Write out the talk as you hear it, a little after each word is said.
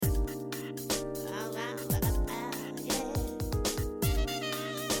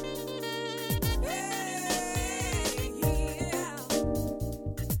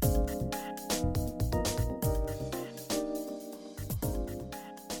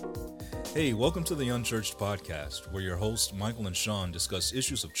Hey, welcome to the Unchurched Podcast, where your hosts Michael and Sean discuss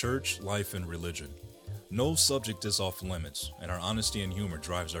issues of church, life, and religion. No subject is off limits, and our honesty and humor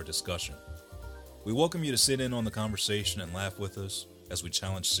drives our discussion. We welcome you to sit in on the conversation and laugh with us as we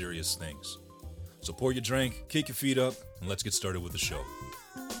challenge serious things. So pour your drink, kick your feet up, and let's get started with the show.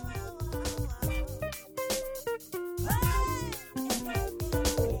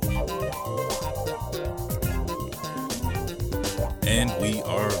 And we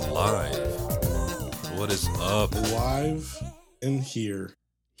are live. What is up? Live and here.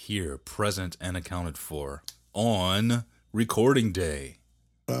 Here, present and accounted for on recording day.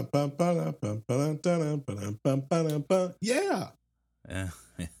 Yeah.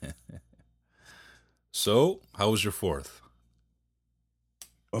 So, how was your fourth?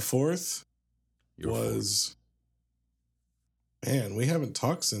 A fourth Your was... Man, we haven't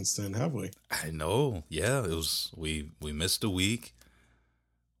talked since then, have we? I know. Yeah, it was. We missed a week.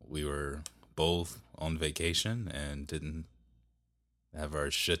 We were both on vacation and didn't have our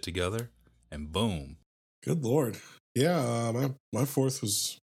shit together, and boom. Good Lord. Yeah, my fourth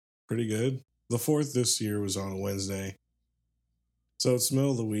was pretty good. The fourth this year was on a Wednesday. So it's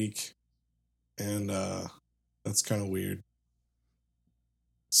middle of the week. And that's kind of weird.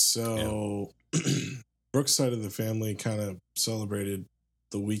 So Brooke's side of the family kind of celebrated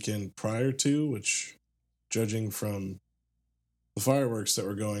the weekend prior to, which, judging from the fireworks that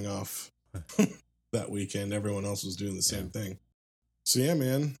were going off that weekend, everyone else was doing the same thing. So yeah,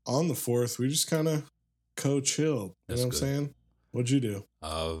 man, on the 4th, we just kind of co-chilled. You know what I'm saying? What'd you do?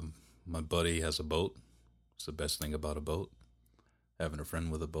 My buddy has a boat. It's the best thing about a boat, having a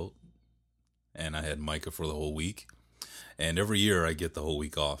friend with a boat. And I had Micah for the whole week. And every year I get the whole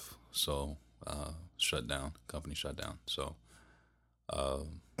week off. So, company shut down. So,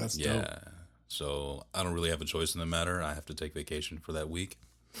 That's yeah. dope. So I don't really have a choice in the matter. I have to take vacation for that week.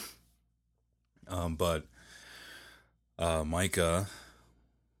 But Micah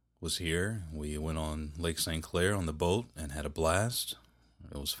was here. We went on Lake St. Clair on the boat and had a blast.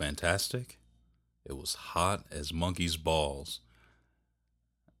 It was fantastic. It was hot as monkey's balls.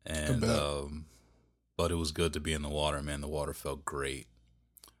 And but it was good to be in the water, man. The water felt great.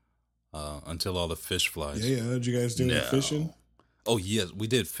 Until all the fish flies. Yeah. Did you guys do any fishing? Oh, yes. We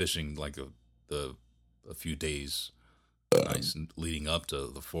did fishing like a few days nice leading up to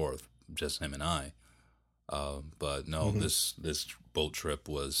the 4th, just him and I. But no, this boat trip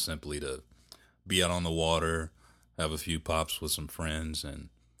was simply to be out on the water, have a few pops with some friends, and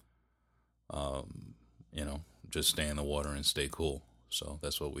just stay in the water and stay cool. So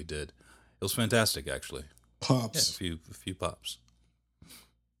that's what we did. It was fantastic, actually. Pops. Yeah, a few pops.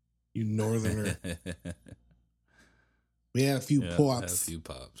 You northerner. We had a few pops. A few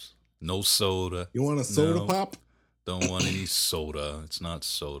pops. No soda. You want a soda pop? Don't want any soda. It's not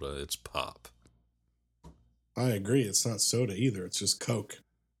soda. It's pop. I agree. It's not soda either. It's just Coke.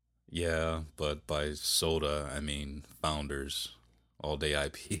 Yeah, but by soda, I mean Founders All Day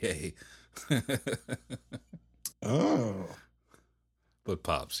IPA. Oh. But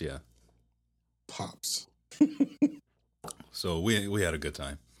pops, yeah. Pops. So we had a good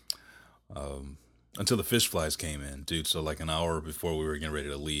time. Until the fish flies came in, dude. So like an hour before we were getting ready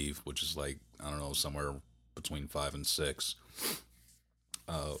to leave, which is like, I don't know, somewhere between 5 and 6.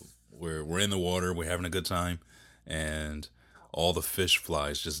 We're in the water, we're having a good time, and all the fish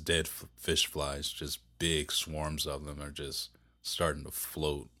flies, just dead fish flies, just big swarms of them are just starting to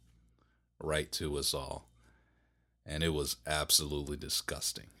float right to us all. And it was absolutely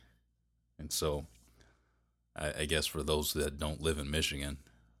disgusting. And so I guess for those that don't live in Michigan,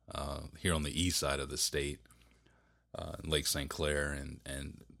 here on the east side of the state, Lake St. Clair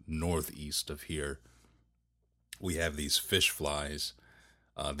and northeast of here, we have these fish flies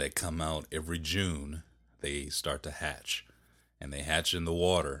that come out every June. They start to hatch, and they hatch in the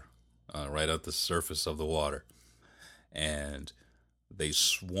water, right at the surface of the water, and they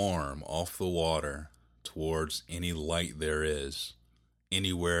swarm off the water towards any light there is,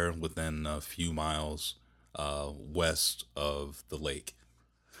 anywhere within a few miles west of the lake.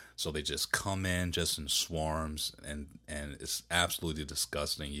 So they just come in just in swarms, and it's absolutely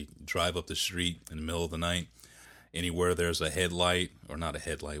disgusting. You drive up the street in the middle of the night, anywhere there's a headlight, or not a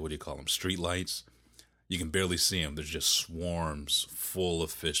headlight, what do you call them, street lights, you can barely see them. There's just swarms full of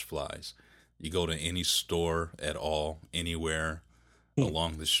fish flies. You go to any store at all, anywhere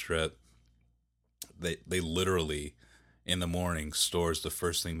along the strip, they literally, in the morning, stores, the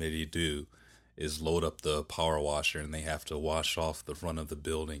first thing they do is load up the power washer, and they have to wash off the front of the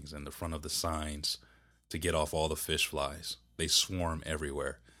buildings and the front of the signs to get off all the fish flies. They swarm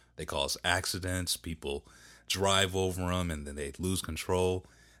everywhere. They cause accidents. People drive over them, and then they lose control.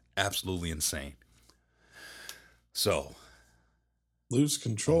 absolutely insane. So, Lose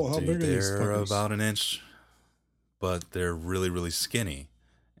control. How dude, big are these they're fuckers? about an inch, but they're really, really skinny.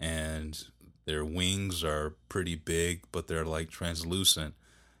 And their wings are pretty big, but they're like translucent.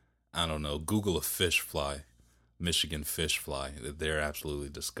 I don't know. Google a fish fly, Michigan fish fly. They're absolutely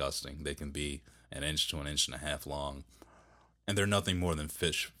disgusting. They can be an inch to an inch and a half long, and they're nothing more than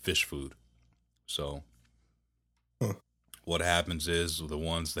fish food. So, Huh. what happens is the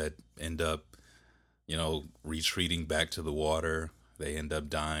ones that end up, retreating back to the water, they end up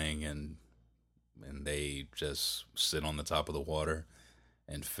dying, and they just sit on the top of the water,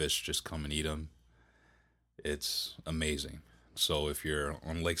 and fish just come and eat them. It's amazing. So if you're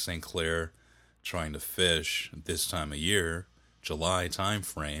on Lake St. Clair trying to fish this time of year, July time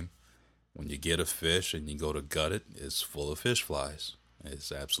frame, when you get a fish and you go to gut it, it's full of fish flies.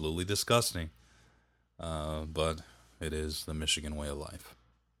 It's absolutely disgusting. But it is the Michigan way of life.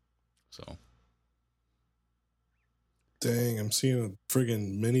 So. Dang, I'm seeing a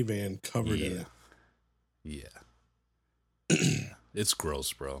friggin' minivan covered in it. Yeah. It's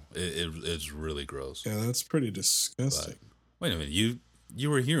gross, bro. It's really gross. Yeah, that's pretty disgusting. But, wait a minute, you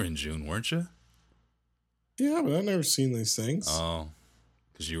were here in June, weren't you? Yeah, but I've never seen these things. Oh,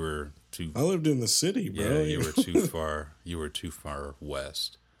 because you were too. I lived in the city, bro. Yeah, you were too far. You were too far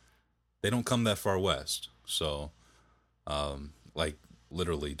west. They don't come that far west, so, like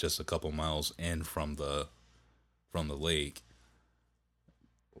literally just a couple miles in from the lake,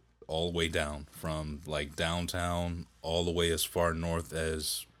 all the way down from like downtown, all the way as far north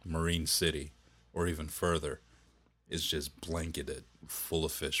as Marine City, or even further, is just blanketed full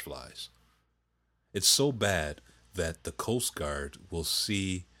of fish flies. It's so bad that the Coast Guard will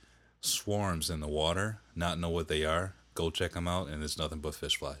see swarms in the water, not know what they are, go check them out, and it's nothing but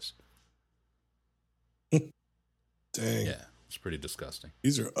fish flies. Dang. Yeah, it's pretty disgusting.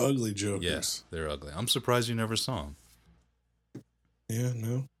 These are ugly jokers. Yeah, they're ugly. I'm surprised you never saw them. Yeah,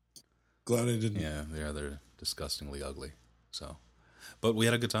 no. Glad I didn't. Yeah, they're disgustingly ugly. So, but we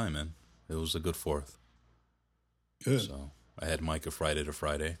had a good time, man. It was a good 4th. Good. So I had Micah Friday to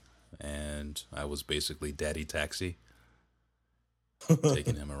Friday, and I was basically daddy taxi,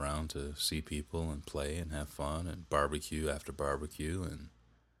 taking him around to see people and play and have fun and barbecue after barbecue and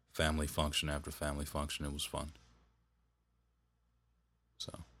family function after family function. It was fun.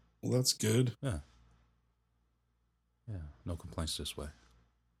 So. Well, that's good. Yeah. Yeah, no complaints this way.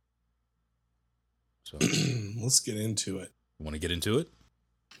 So let's get into it. You want to get into it?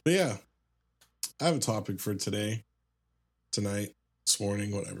 But yeah, I have a topic for today, tonight, this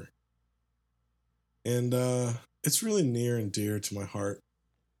morning, whatever. And it's really near and dear to my heart.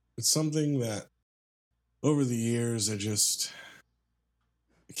 It's something that over the years it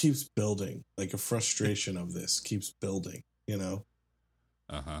keeps building. Like a frustration of this keeps building, you know?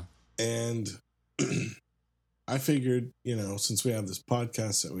 Uh-huh. And I figured, since we have this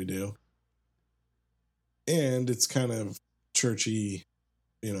podcast that we do, and it's kind of churchy,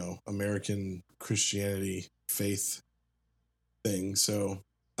 American Christianity faith thing. So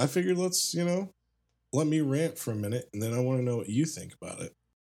I figured let's, let me rant for a minute, and then I want to know what you think about it.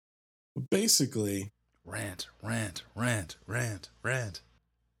 But basically... Rant.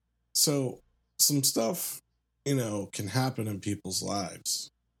 So some stuff, can happen in people's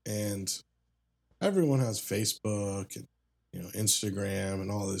lives. And everyone has Facebook and, Instagram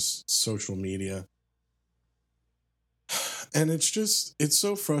and all this social media. And it's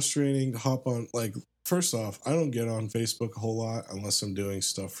so frustrating to hop on. Like, first off, I don't get on Facebook a whole lot unless I'm doing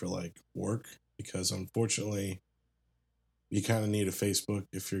stuff for like work, because unfortunately you kind of need a Facebook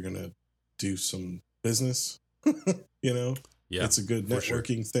if you're going to do some business, Yeah, it's a good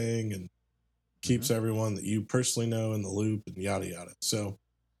networking thing and keeps everyone that you personally know in the loop and yada, yada. So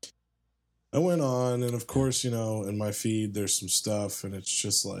I went on, and of course, in my feed, there's some stuff, and it's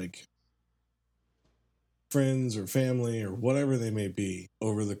just like friends or family or whatever they may be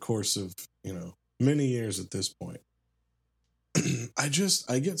over the course of, many years at this point.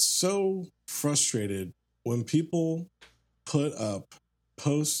 I get so frustrated when people put up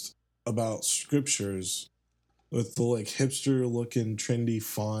posts about scriptures with the like hipster looking trendy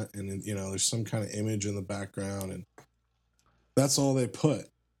font, and there's some kind of image in the background, and that's all they put,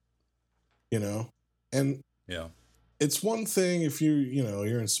 and yeah, it's one thing if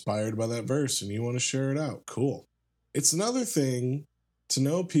you're inspired by that verse and you want to share it out. Cool. It's another thing to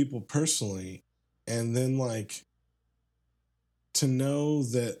know people personally, and then like to know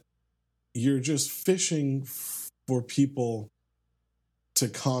that you're just fishing for people to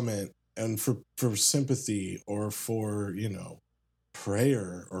comment and for sympathy or for,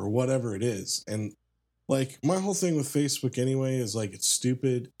 prayer or whatever it is. And Like, my whole thing with Facebook anyway is like, it's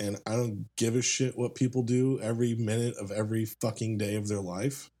stupid, and I don't give a shit what people do every minute of every fucking day of their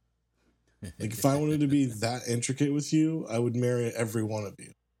life. Like, if I wanted to be that intricate with you, I would marry every one of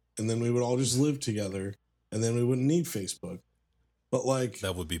you. And then we would all just live together, and then we wouldn't need Facebook. But, like...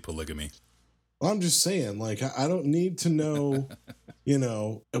 That would be polygamy. I'm just saying, like, I don't need to know, you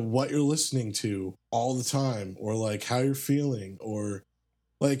know, what you're listening to all the time, or, like, how you're feeling, or,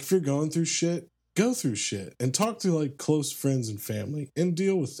 like, if you're going through shit, go through shit, and talk to, like, close friends and family, and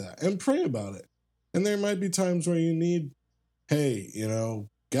deal with that, and pray about it. And there might be times where you need, hey, you know,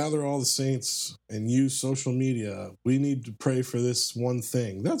 gather all the saints and use social media. We need to pray for this one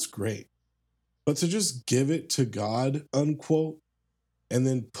thing. That's great. But to just give it to God, unquote, and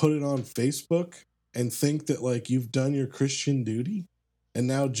then put it on Facebook and think that, like, you've done your Christian duty, and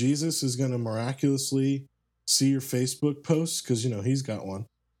now Jesus is going to miraculously see your Facebook posts, because, you know, he's got one,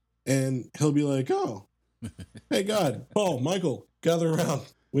 and he'll be like, oh, hey, God, Paul, Michael, gather around.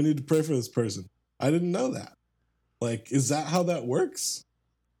 We need to pray for this person. I didn't know that. Like, is that how that works?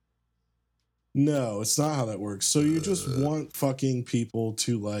 No, it's not how that works. So you just want fucking people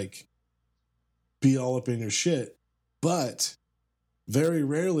to, like, be all up in your shit, but very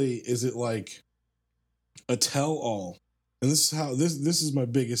rarely is it like a tell-all. And this is how this is my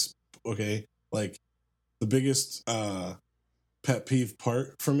biggest, okay, like, the biggest pet peeve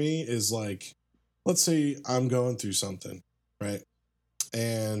part for me is, like, let's say I'm going through something, right?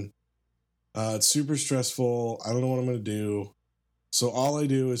 And it's super stressful. I don't know what I'm going to do. So all I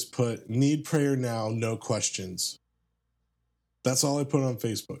do is put need prayer now, no questions. That's all I put on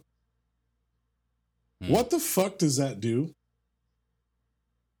Facebook. What the fuck does that do?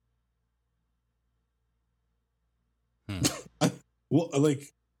 Well,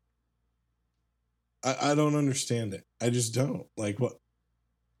 like, I don't understand it. I just don't. Like, what?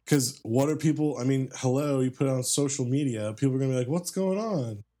 Because what are people? I mean, hello, you put it on social media. People are going to be like, what's going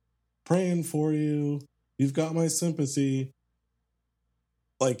on? Praying for you. You've got my sympathy.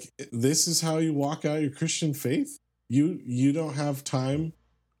 Like, this is how you walk out your Christian faith? You don't have time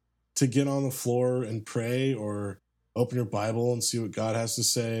to get on the floor and pray, or open your Bible and see what God has to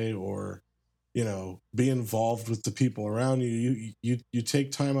say, or, you know, be involved with the people around you. You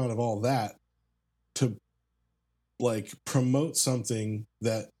take time out of all that to, like, promote something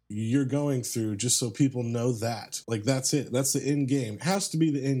that you're going through, just so people know that. Like, that's it. That's the end game. It has to be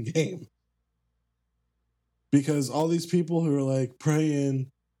the end game. Because all these people who are like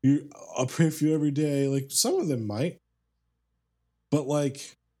praying, I'll pray for you every day. Like, some of them might, but,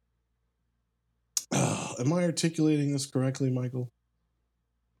 like, am I articulating this correctly, Michael?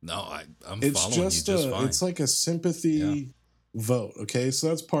 No, I'm it's following just you just fine. It's like a sympathy vote. Okay, so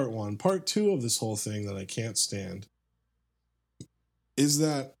that's part one. Part two of this whole thing that I can't stand is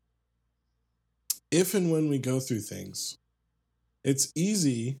that if and when we go through things, it's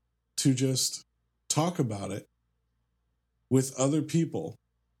easy to just talk about it with other people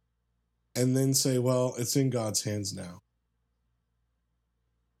and then say, well, it's in God's hands now.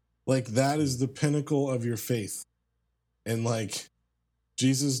 Like, that is the pinnacle of your faith. And, like,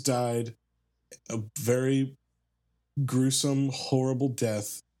 Jesus died a very gruesome, horrible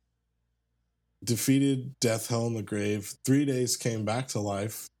death, defeated death, hell, and the grave, 3 days came back to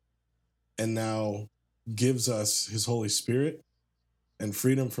life, and now gives us his Holy Spirit and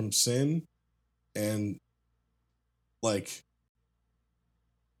freedom from sin. And, like,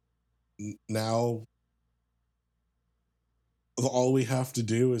 now all we have to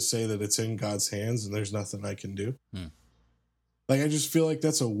do is say that it's in God's hands and there's nothing I can do. Like, I just feel like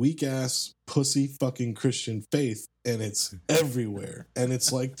that's a weak ass pussy fucking Christian faith, and it's everywhere. And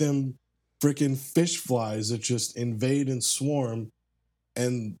it's like them freaking fish flies that just invade and swarm,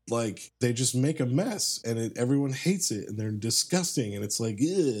 and, like, they just make a mess, and everyone hates it, and they're disgusting, and it's like,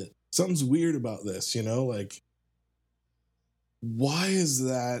 ugh, something's weird about this, you know? Like, why is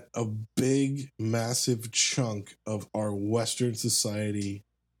that a big, massive chunk of our Western society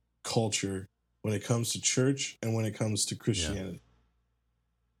culture when it comes to church and when it comes to Christianity?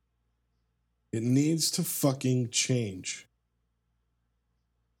 It needs to fucking change.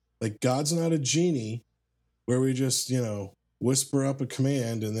 Like, God's not a genie where we just, you know, whisper up a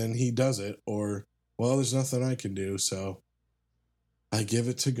command and then he does it, or, well, there's nothing I can do, so I give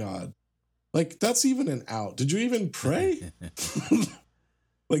it to God. Like, that's even an out. Did you even pray?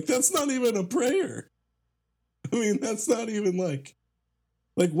 Like, that's not even a prayer. I mean, that's not even like,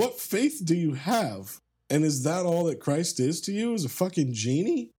 what faith do you have? And is that all that Christ is to you? Is a fucking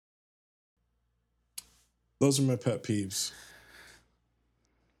genie? Those are my pet peeves.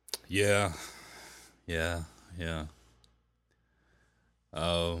 Yeah.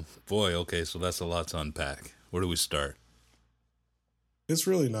 Oh, boy. Okay, so that's a lot to unpack. Where do we start? It's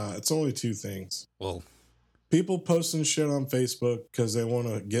really not. It's only two things. Well, People posting shit on Facebook because they want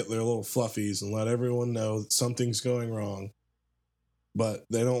to get their little fluffies and let everyone know that something's going wrong, but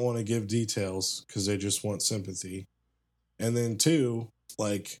they don't want to give details because they just want sympathy. And then two,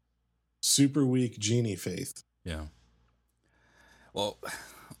 like super weak genie faith. yeah. Well,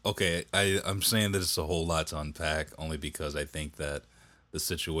 okay, I'm saying that it's a whole lot to unpack only because I think that the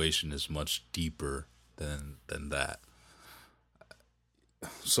situation is much deeper than that.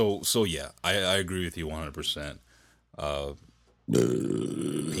 So yeah, I agree with you 100%. Uh,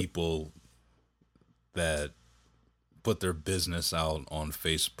 people that put their business out on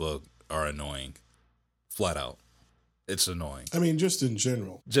Facebook are annoying, flat out. It's annoying. I mean, just in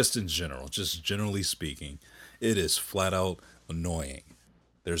general. Just in general, just generally speaking, it is flat out annoying.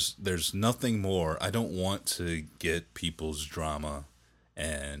 There's nothing more. I don't want to get people's drama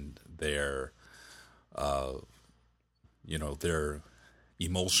and their their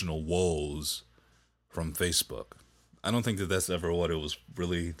emotional woes from Facebook. I don't think that that's ever what it was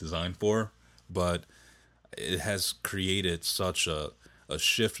really designed for, but it has created such a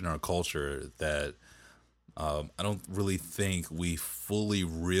shift in our culture that I don't really think we fully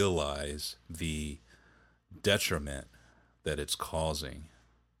realize the detriment that it's causing.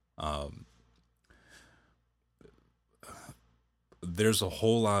 Um, there's a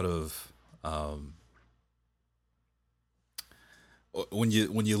whole lot of when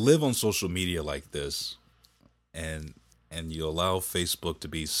you live on social media like this, and you allow Facebook to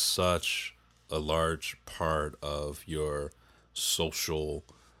be such a large part of your social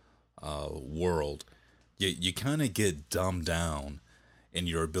world, you kind of get dumbed down in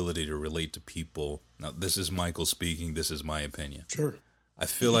your ability to relate to people. Now, this is Michael speaking. This is my opinion. Sure. I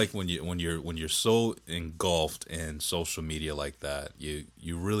feel like when you're so engulfed in social media like that,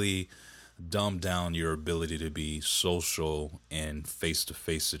 you really dumb down your ability to be social in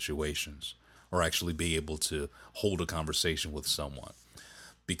face-to-face situations, or actually be able to hold a conversation with someone,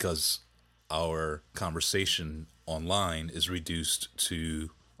 because our conversation online is reduced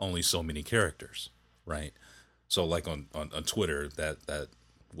to only so many characters, right? So like on Twitter, that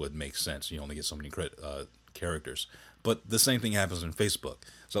would make sense. You only get so many characters. But the same thing happens in Facebook.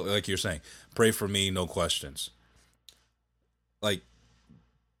 So like you're saying, pray for me, no questions. Like,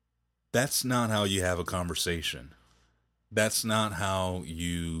 that's not how you have a conversation. That's not how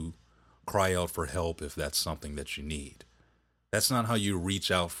you cry out for help if that's something that you need. That's not how you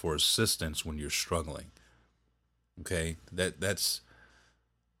reach out for assistance when you're struggling. Okay? That's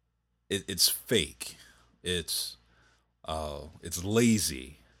it's fake. It's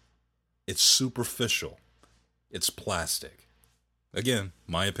lazy. It's superficial. It's plastic. Again,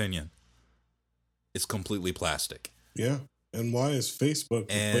 my opinion. It's completely plastic. Yeah. And why is Facebook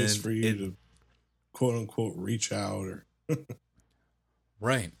the place for you to quote unquote reach out or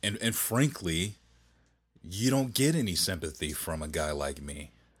right. And frankly, you don't get any sympathy from a guy like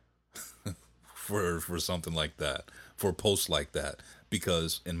me for something like that, for a post like that.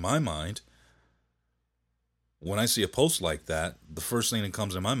 Because in my mind, when I see a post like that, the first thing that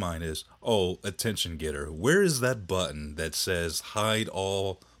comes in my mind is, oh, attention getter. Where is that button that says hide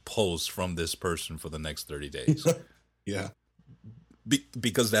all posts from this person for the next 30 days? Yeah.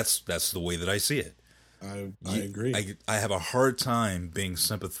 Because that's the way that I see it. I agree. I have a hard time being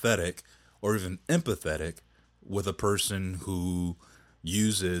sympathetic or even empathetic with a person who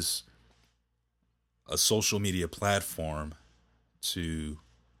uses a social media platform to,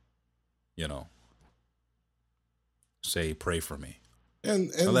 say, pray for me.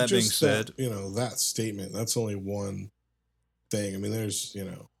 And now, that being just said, that, that statement, that's only one thing. I mean, there's,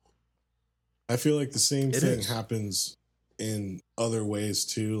 I feel like the same thing happens in other ways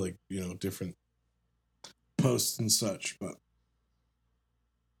too, like, different posts and such, but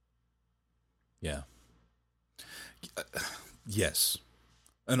yeah. Yes.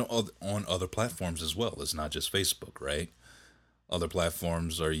 And on other platforms as well. It's not just Facebook, right? Other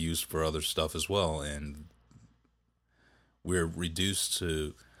platforms are used for other stuff as well, and we're reduced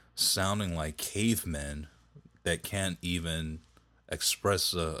to sounding like cavemen that can't even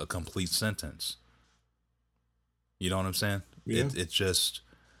express a complete sentence. You know what I'm saying? Yeah.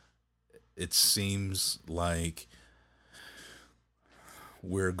 It seems like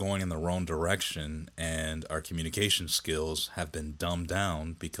we're going in the wrong direction, and our communication skills have been dumbed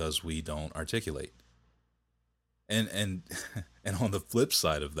down because we don't articulate. And and on the flip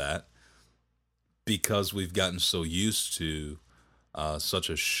side of that, because we've gotten so used to such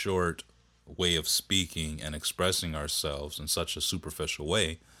a short way of speaking and expressing ourselves in such a superficial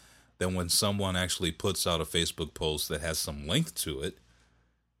way, then when someone actually puts out a Facebook post that has some length to it,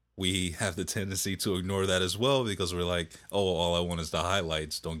 we have the tendency to ignore that as well because we're like, oh, all I want is the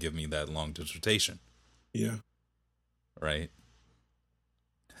highlights. Don't give me that long dissertation. Yeah. Right?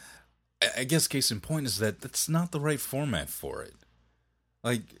 I guess case in point is that that's not the right format for it.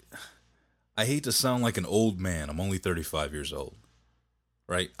 Like, I hate to sound like an old man. I'm only 35 years old.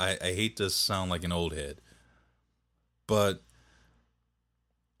 Right? I hate to sound like an old head. But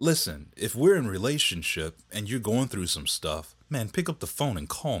listen, if we're in a relationship and you're going through some stuff, man, pick up the phone and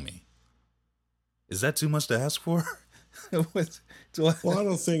call me. Is that too much to ask for? Well, I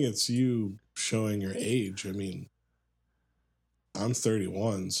don't think it's you showing your age. I mean, I'm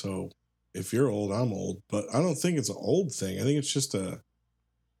 31, so if you're old, I'm old. But I don't think it's an old thing. I think it's just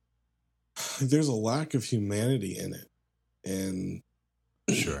there's a lack of humanity in it. And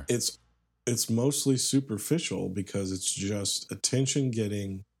sure. It's mostly superficial because it's just attention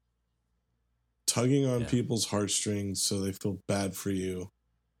getting, tugging on people's heartstrings so they feel bad for you,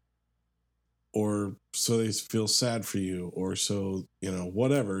 or so they feel sad for you, or so,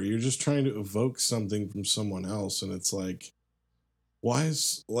 whatever. You're just trying to evoke something from someone else. And it's like, why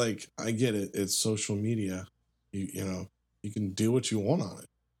is, like, I get it. It's social media. You can do what you want on it.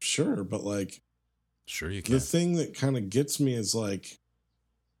 Sure. But like, sure you can. The thing that kind of gets me is like,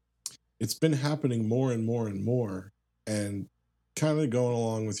 it's been happening more and more and more, and kind of going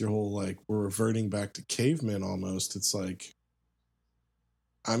along with your whole, like, we're reverting back to cavemen almost. It's like,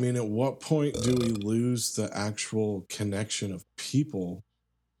 I mean, at what point do we lose the actual connection of people?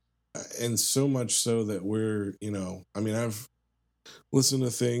 And so much so that we're, I mean, I've listened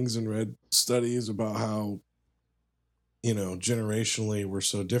to things and read studies about how, generationally we're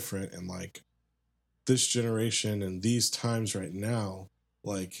so different. And like this generation and these times right now,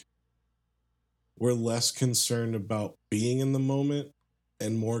 like, we're less concerned about being in the moment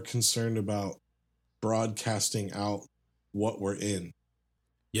and more concerned about broadcasting out what we're in.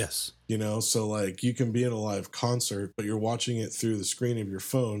 Yes. So like you can be in a live concert, but you're watching it through the screen of your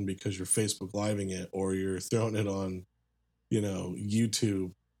phone because you're Facebook Living it, or you're throwing it on,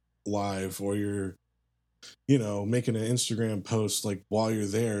 YouTube Live, or you're, making an Instagram post like while you're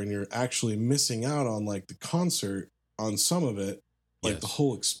there, and you're actually missing out on like the concert on some of it. Like the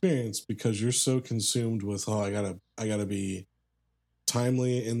whole experience, because you're so consumed with, I gotta be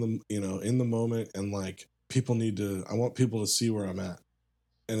timely in the, in the moment. And like, I want people to see where I'm at.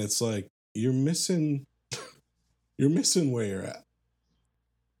 And it's like, you're missing where you're at.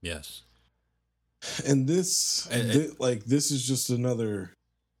 Yes. And this is just another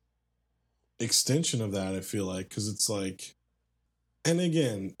extension of that, I feel like, because it's like, and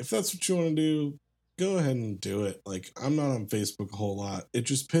again, if that's what you want to do, go ahead and do it. Like, I'm not on Facebook a whole lot. It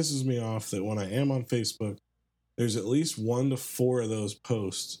just pisses me off that when I am on Facebook, there's at least 1 to 4 of those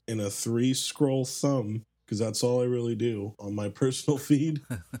posts in a 3 scroll thumb, because that's all I really do on my personal feed.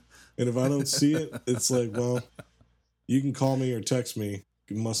 And if I don't see it, it's like, well, you can call me or text me.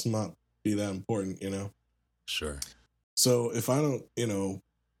 It must not be that important, Sure. So if I don't,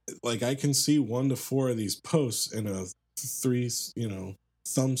 like, I can see 1 to 4 of these posts in a 3,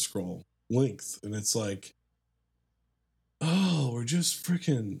 thumb scroll length, and it's like, oh, we're just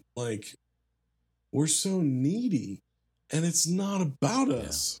freaking, like, we're so needy, and it's not about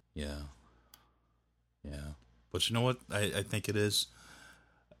us. Yeah. But you know what I think it is?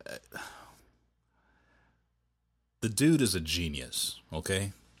 The dude is a genius,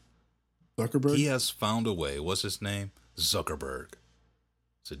 okay? Zuckerberg? He has found a way. What's his name? Zuckerberg.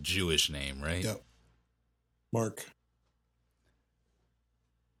 It's a Jewish name, right? Yep. Mark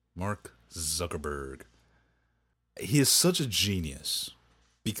Zuckerberg. He is such a genius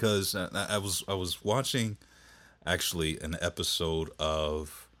because I was watching actually an episode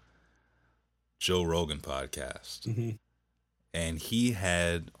of Joe Rogan podcast, and he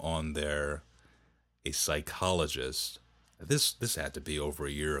had on there a psychologist. This had to be over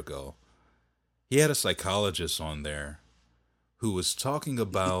a year ago. He had a psychologist on there who was talking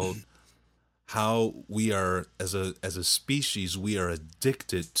about how we are, as a species, we are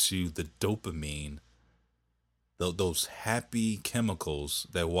addicted to the dopamine, those happy chemicals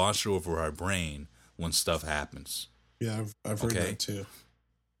that wash over our brain when stuff happens. Yeah, I've heard that too.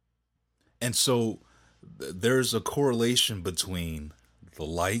 And so there's a correlation between the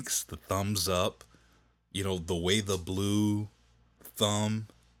likes, the thumbs up, the way the blue thumb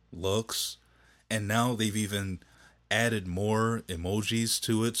looks, and now they've even added more emojis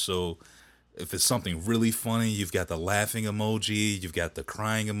to it. So if it's something really funny, you've got the laughing emoji, you've got the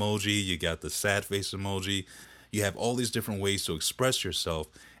crying emoji, you got the sad face emoji. You have all these different ways to express yourself.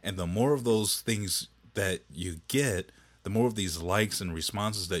 And the more of those things that you get, the more of these likes and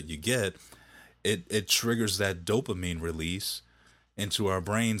responses that you get, it triggers that dopamine release into our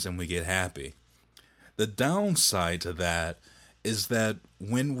brains and we get happy. The downside to that is that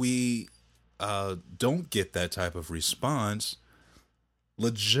when we don't get that type of response,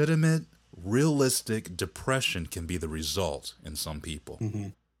 legitimate, realistic depression can be the result in some people. Mm-hmm.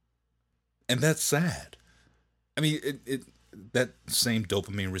 And that's sad. I mean, it that same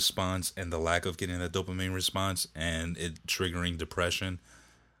dopamine response and the lack of getting that dopamine response and it triggering depression,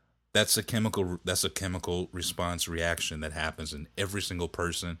 that's a chemical response reaction that happens in every single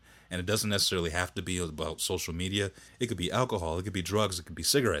person. And it doesn't necessarily have to be about social media. It could be alcohol. It could be drugs. It could be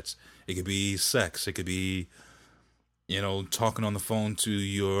cigarettes. It could be sex. It could be, talking on the phone to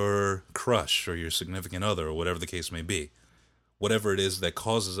your crush or your significant other or whatever the case may be. Whatever it is that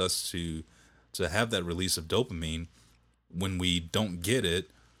causes us to have that release of dopamine, when we don't get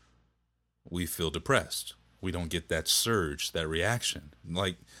it, we feel depressed. We don't get that surge, that reaction.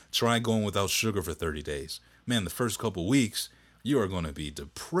 Like, try going without sugar for 30 days. Man, the first couple weeks, you are going to be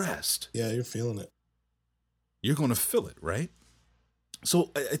depressed. Yeah, you're feeling it. You're going to feel it, right?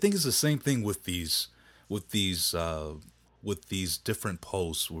 So I think it's the same thing with these different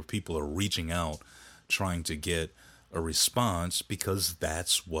posts where people are reaching out, trying to get a response because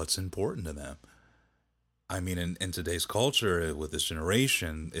that's what's important to them. I mean, in today's culture, with this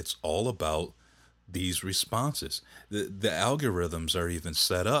generation, it's all about these responses. The algorithms are even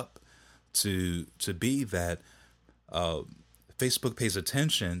set up to be that Facebook pays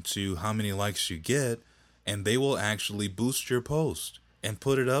attention to how many likes you get, and they will actually boost your post and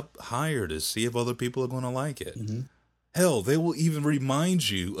put it up higher to see if other people are going to like it. Mm-hmm. Hell, they will even remind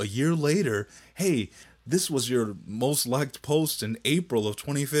you a year later, hey, this was your most liked post in April of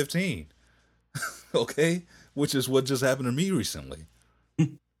 2015. Okay? Which is what just happened to me recently.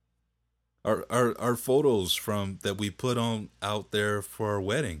 Our photos that we put out there for our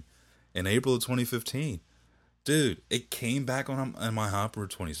wedding in April of 2015. Dude, it came back in my hopper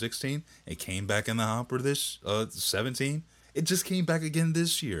 2016. It came back in the hopper this 17. It just came back again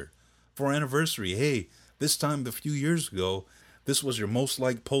this year for our anniversary. Hey, this time a few years ago, this was your most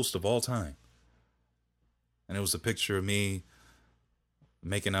liked post of all time. And it was a picture of me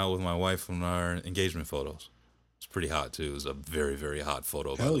making out with my wife on our engagement photos. It's pretty hot too. It was a very, very hot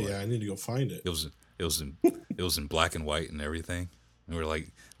photo. Hell yeah, I need to go find it. It was in black and white and everything. We were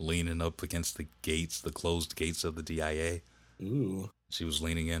like leaning up against the closed gates of the DIA. Ooh. She was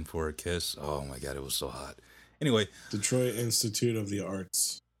leaning in for a kiss. Oh my God, it was so hot. Anyway, Detroit Institute of the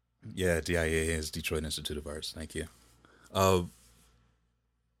Arts. Yeah, DIA is Detroit Institute of Arts. Thank you.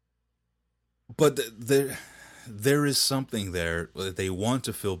 But there is something there. They want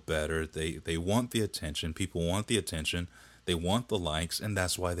to feel better. They want the attention. People want the attention. They want the likes, and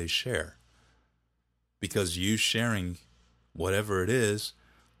that's why they share. Because you sharing whatever it is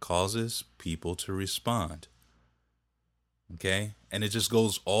causes people to respond. Okay? And it just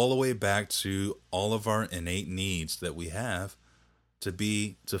goes all the way back to all of our innate needs that we have to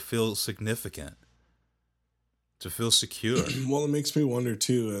feel significant, to feel secure. Well, it makes me wonder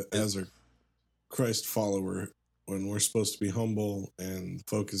too, as a Christ follower, when we're supposed to be humble and the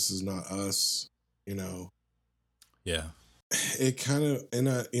focus is not us, Yeah. It kind of,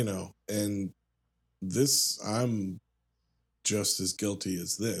 and this, I'm just as guilty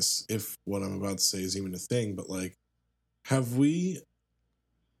as this, if what I'm about to say is even a thing, but like, have we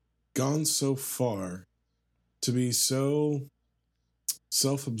gone so far to be so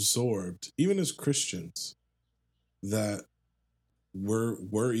self-absorbed, even as Christians, that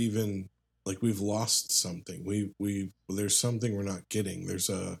we're even like we've lost something. There's something we're not getting. There's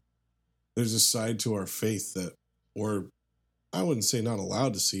a side to our faith that we're, I wouldn't say not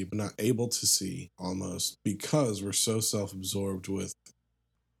allowed to see, but not able to see almost, because we're so self-absorbed with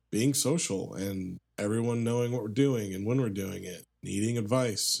being social and everyone knowing what we're doing and when we're doing it, needing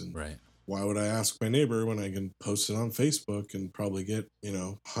advice. And right. Why would I ask my neighbor when I can post it on Facebook and probably get,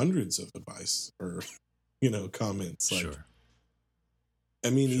 hundreds of advice or, comments? Like, sure. I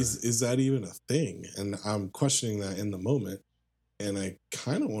mean, sure. Is that even a thing? And I'm questioning that in the moment. And I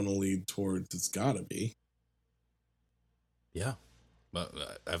kind of want to lead towards it's got to be. Yeah. But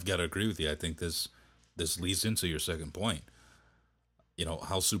I've got to agree with you. I think this leads into your second point.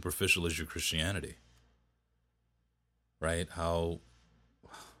 How superficial is your Christianity? Right? How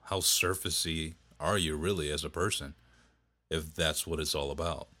surfacey are you really as a person, if that's what it's all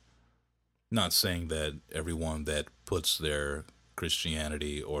about? Not saying that everyone that puts their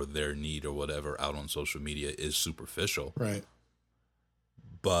Christianity or their need or whatever out on social media is superficial. Right.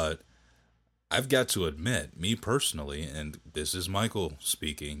 But I've got to admit, me personally, and this is Michael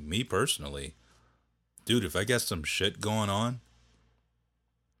speaking, me personally, dude, if I got some shit going on,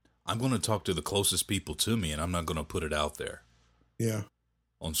 I'm going to talk to the closest people to me, and I'm not going to put it out there. Yeah.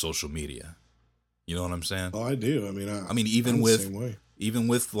 On social media. You know what I'm saying? Oh, I do. I mean, even I'm with the same way. even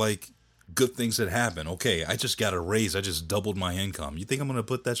with like good things that happen. Okay, I just got a raise. I just doubled my income. You think I'm gonna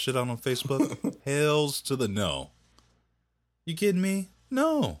put that shit out on Facebook? Hells to the no. You kidding me?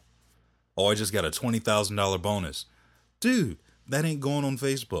 No. Oh, I just got a $20,000 bonus. Dude, that ain't going on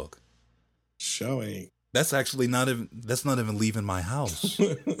Facebook. Show ain't. That's actually not even leaving my house.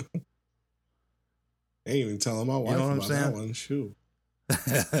 I ain't even telling my wife about that one. Shoot.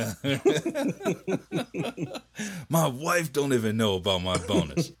 My wife don't even know about my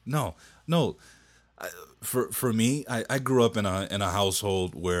bonus. No. For me, I grew up in a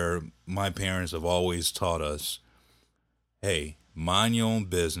household where my parents have always taught us, hey, mind your own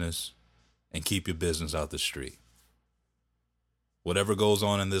business and keep your business out the street. Whatever goes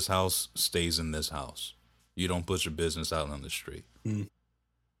on in this house stays in this house. You don't put your business out on the street. Mm.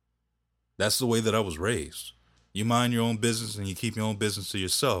 That's the way that I was raised. You mind your own business and you keep your own business to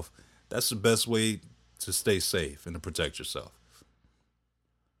yourself. That's the best way to stay safe and to protect yourself.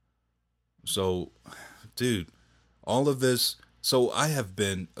 So, dude, all of this. So I have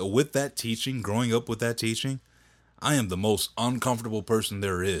been, with that teaching, growing up with that teaching, I am the most uncomfortable person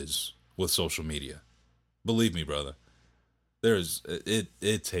there is with social media. Believe me, brother.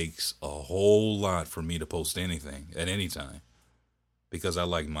 It takes a whole lot for me to post anything at any time. Because I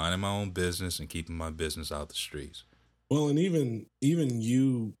like minding my own business and keeping my business out the streets. Well, and even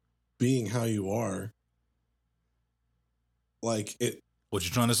you being how you are, like it. What you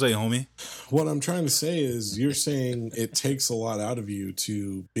trying to say, homie? What I'm trying to say is you're saying it takes a lot out of you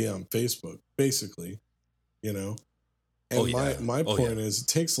to be on Facebook, basically, you know? And my point is it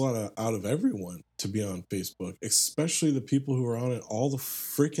takes a lot out of everyone to be on Facebook, especially the people who are on it all the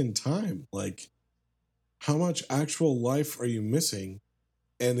freaking time. Like, how much actual life are you missing?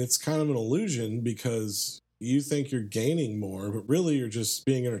 And it's kind of an illusion because you think you're gaining more, but really you're just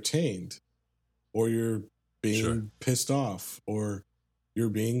being entertained, or you're being pissed off, or you're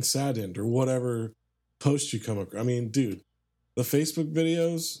being saddened, or whatever post you come across. I mean, dude, the Facebook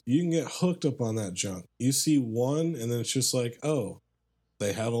videos, you can get hooked up on that junk. You see one and then it's just like, oh,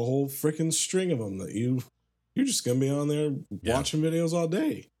 they have a whole freaking string of them that you're just going to be on there watching videos all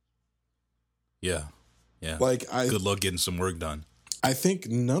day. Yeah. Yeah. Like good luck getting some work done. I think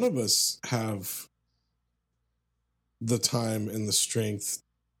none of us have the time and the strength,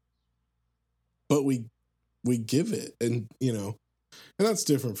 but we give it, and and that's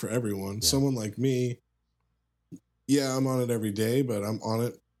different for everyone. Yeah. Someone like me, yeah, I'm on it every day, but I'm on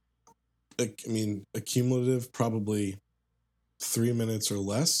it. I mean, a cumulative probably 3 minutes or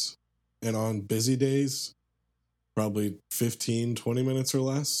less, and on busy days, probably 15, 20 minutes or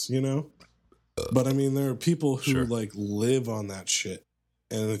less. But I mean, there are people who like live on that shit,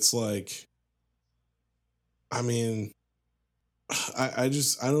 and it's like, I mean, I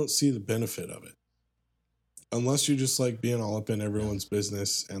don't see the benefit of it unless you're just like being all up in everyone's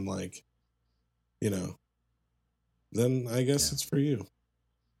business and like, then I guess it's for you.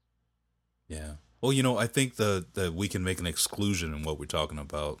 Yeah. Well, I think that we can make an exclusion in what we're talking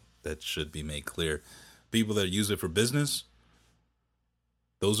about that should be made clear. People that use it for business,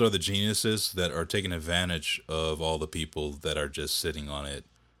 those are the geniuses that are taking advantage of all the people that are just sitting on it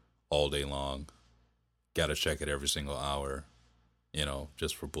all day long. Got to check it every single hour,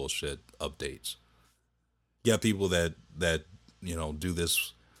 just for bullshit updates. You got people that do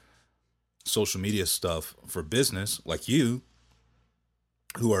this social media stuff for business, like you,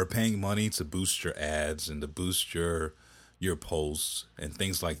 who are paying money to boost your ads and to boost your posts and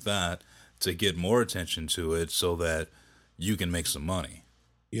things like that to get more attention to it so that you can make some money.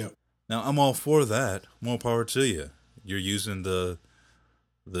 Yep. Now I'm all for that. More power to you. You're using the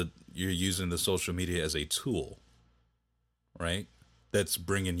social media as a tool, right? That's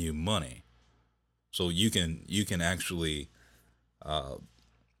bringing you money. So you can actually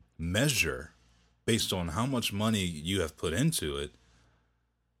measure based on how much money you have put into it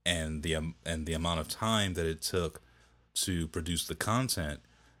and the amount of time that it took to produce the content,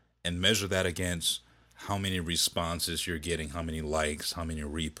 and measure that against how many responses you're getting, how many likes, how many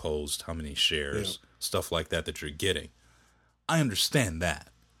reposts, how many shares, stuff like that you're getting. I understand that.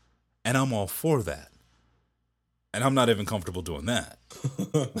 And I'm all for that. And I'm not even comfortable doing that.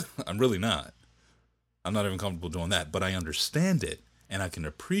 I'm really not. I'm not even comfortable doing that. But I understand it, and I can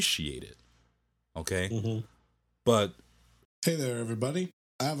appreciate it. Okay? Mm-hmm. But hey there, everybody.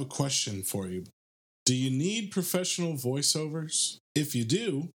 I have a question for you. Do you need professional voiceovers? If you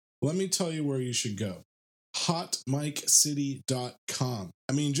do, let me tell you where you should go. HotMicCity.com.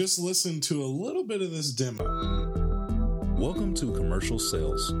 I mean, just listen to a little bit of this demo. Welcome to Commercial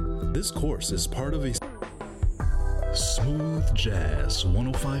Sales. This course is part of a Smooth Jazz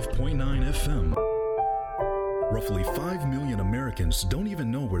 105.9 FM. Roughly 5 million Americans don't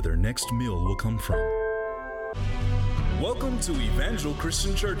even know where their next meal will come from. Welcome to Evangel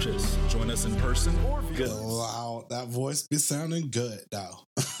Christian Churches. Join us in person or via... Wow, that voice be sounding good now.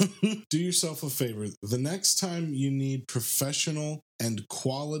 Do yourself a favor. The next time you need professional and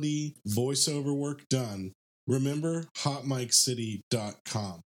quality voiceover work done, remember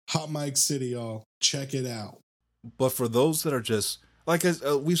HotMicCity.com. Hot Mic City, y'all. Check it out. But for those that are just, like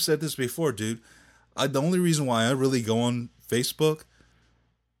we've said this before, dude, the only reason why I really go on Facebook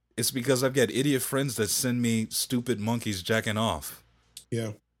is because I've got idiot friends that send me stupid monkeys jacking off.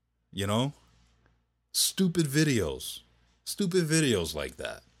 Yeah. You know? Stupid videos like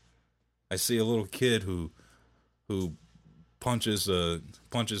that. I see a little kid who punches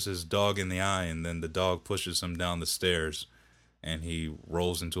his dog in the eye, and then the dog pushes him down the stairs and he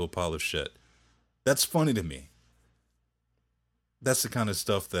rolls into a pile of shit. That's funny to me. That's the kind of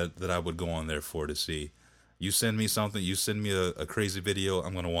stuff that I would go on there for, to see. You send me something, you send me a crazy video,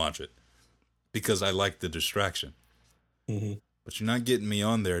 I'm going to watch it because I like the distraction. Mm-hmm. But you're not getting me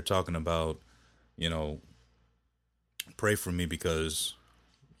on there talking about, pray for me because,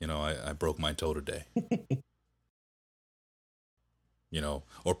 I broke my toe today.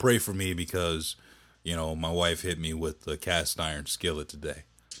 Or pray for me because, my wife hit me with the cast iron skillet today.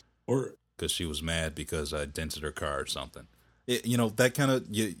 Or because she was mad because I dented her car or something. That kind of,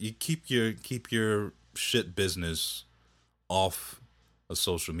 you keep your shit business off of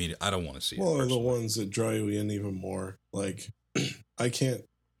social media. I don't want to see it. Well, are the ones that draw you in even more. Like, I can't,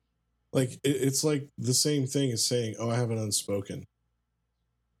 like, it's like the same thing as saying, oh, I have an unspoken.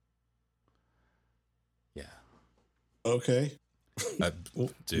 Yeah. Okay.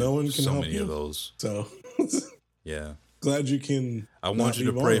 Dude, no one can so help many you. of those. So, yeah. Glad you can. I want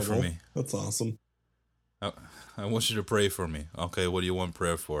you to pray for me. That's awesome. I want you to pray for me. Okay, what do you want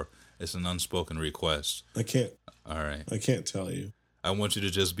prayer for? It's an unspoken request. I can't. All right. I can't tell you. I want you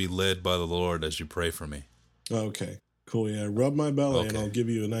to just be led by the Lord as you pray for me. Okay. Cool. Yeah. Rub my belly and I'll give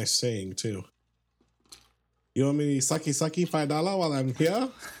you a nice saying too. You want me to sucky $5 while I'm here?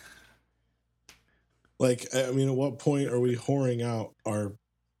 Like, I mean, at what point are we whoring out our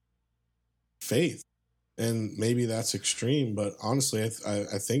faith? And maybe that's extreme, but honestly,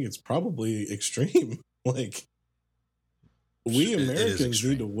 I think it's probably extreme. Like, we Americans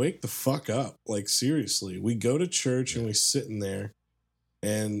need to wake the fuck up. Like, seriously, we go to church and we sit in there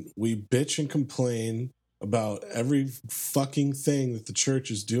and we bitch and complain about every fucking thing that the church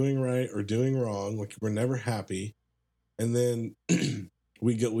is doing right or doing wrong. Like, we're never happy. And then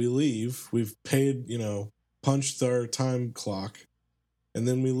we leave. We've paid, punched our time clock. And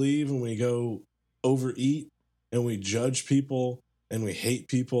then we leave and we go overeat and we judge people and we hate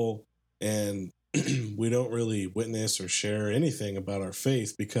people and we don't really witness or share anything about our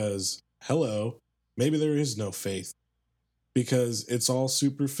faith because, hello, maybe there is no faith because it's all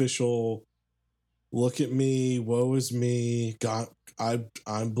superficial. Look at me, woe is me. God,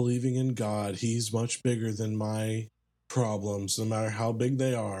 I'm believing in God. He's much bigger than my problems, no matter how big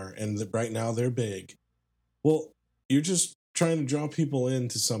they are, and right now they're big. Well, you're just trying to draw people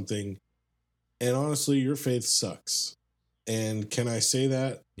into something, and honestly, your faith sucks. And can I say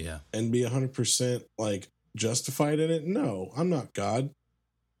that? Yeah. And be 100% like justified in it? No, I'm not God.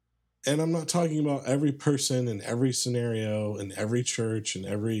 And I'm not talking about every person in every scenario in every church and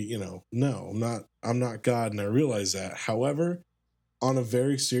every, no, I'm not God. And I realize that. However, on a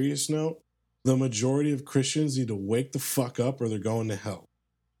very serious note, the majority of Christians need to wake the fuck up or they're going to hell.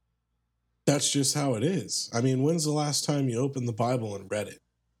 That's just how it is. I mean, when's the last time you opened the Bible and read it?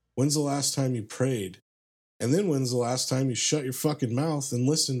 When's the last time you prayed? And then when's the last time you shut your fucking mouth and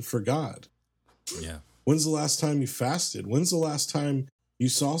listened for God? Yeah. When's the last time you fasted? When's the last time you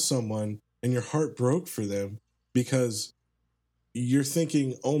saw someone and your heart broke for them because you're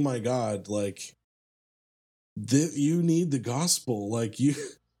thinking, oh my God, like, you need the gospel. Like,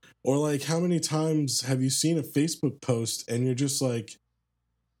 or like, how many times have you seen a Facebook post and you're just like,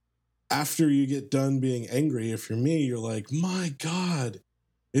 after you get done being angry, if you're me, you're like, my God,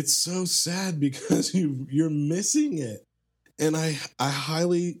 it's so sad because you're missing it. And I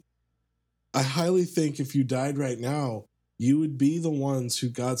highly think if you died right now, you would be the ones who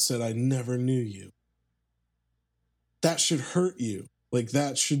God said, I never knew you. That should hurt you. Like,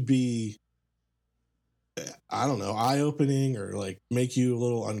 that should be, I don't know, eye-opening or like make you a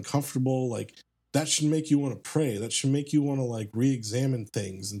little uncomfortable. Like, that should make you want to pray. That should make you want to like re-examine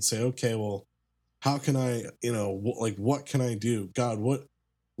things and say, okay, well, how can I, like, what can I do? God,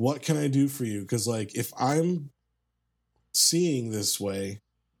 what can I do for you? Because like, if I'm seeing this way,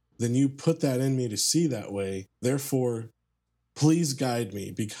 then you put that in me to see that way. Therefore, please guide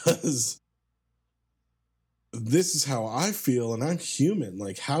me, because this is how I feel and I'm human.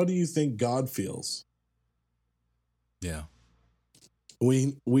 Like, how do you think God feels? Yeah.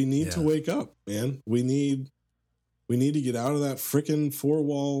 We need to wake up, man. We need to get out of that freaking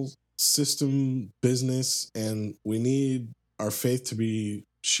four-wall system business, and we need our faith to be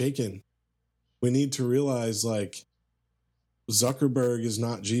shaken. We need to realize, like, Zuckerberg is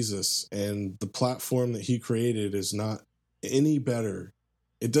not Jesus, and the platform that he created is not any better.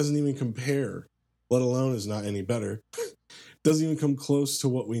 It doesn't even compare, let alone is not any better. Doesn't even come close to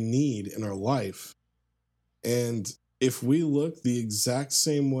what we need in our life. And if we look the exact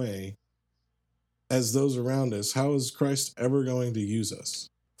same way as those around us, how is Christ ever going to use us?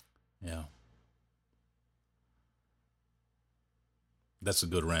 Yeah. That's a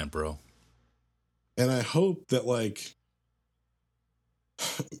good rant, bro. And I hope that, like,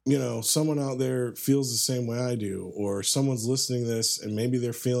 you know, someone out there feels the same way I do, or someone's listening to this and maybe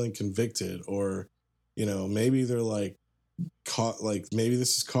they're feeling convicted, or, you know, maybe they're like, maybe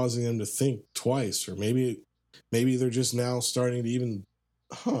this is causing them to think twice, or maybe they're just now starting to even,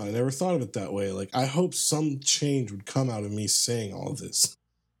 I never thought of it that way. Like, I hope some change would come out of me saying all of this,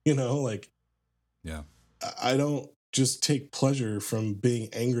 you know, like, yeah, I don't just take pleasure from being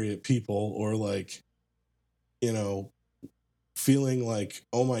angry at people, or, like, you know, feeling like,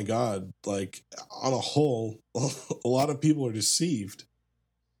 oh my God, like, on a whole, a lot of people are deceived.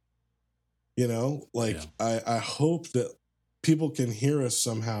 You know, like, I hope that people can hear us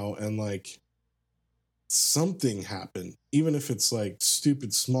somehow, and, like, something happen, even if it's like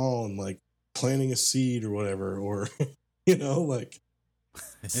stupid small, and like planting a seed or whatever, or, you know, like,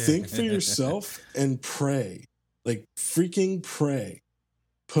 think for yourself and pray. Like, freaking pray.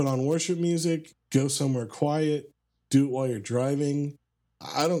 Put on worship music, go somewhere quiet, do it while you're driving.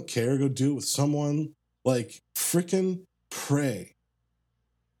 I don't care. Go do it with someone. Like, freaking pray.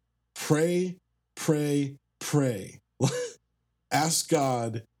 Pray, pray, pray. Ask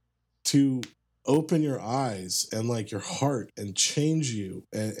God to open your eyes and, like, your heart, and change you,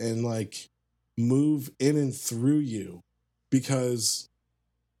 and like, move in and through you, because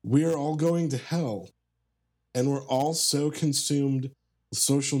we're all going to hell, and we're all so consumed with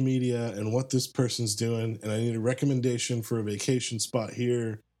social media and what this person's doing, and I need a recommendation for a vacation spot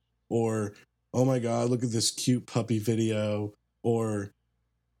here, or, oh my God, look at this cute puppy video, or,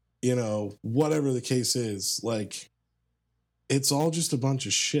 you know, whatever the case is. Like, it's all just a bunch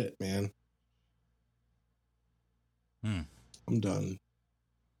of shit, man. I'm done.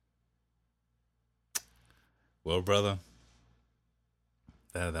 Well, brother,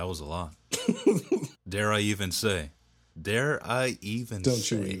 that was a lot. Dare I even say? Dare I even Don't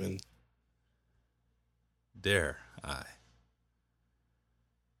say? you even. Dare I?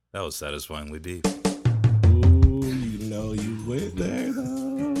 That was satisfyingly deep. Ooh, you know you went there,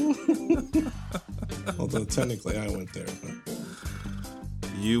 though. Although technically I went there. But...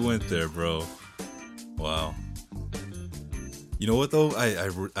 You went there, bro. Wow. You know what, though?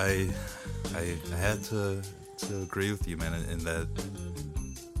 I had to agree with you, man, in that,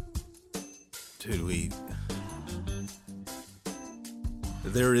 dude,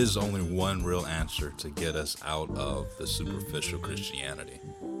 there is only one real answer to get us out of the superficial Christianity.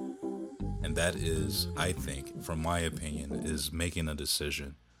 And that is, I think, from my opinion, is making a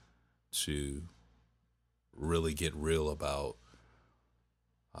decision to really get real about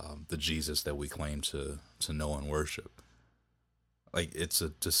the Jesus that we claim to know and worship. Like, it's a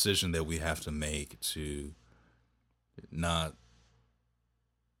decision that we have to make to not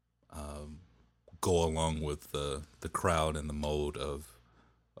go along with the crowd and the mode of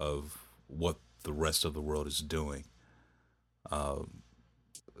what the rest of the world is doing. So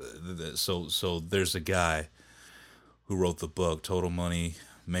there's a guy who wrote the book Total Money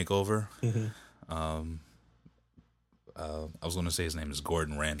Makeover. Mm-hmm. I was going to say his name is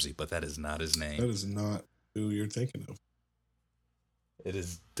Gordon Ramsay, but that is not his name. That is not who you're thinking of. It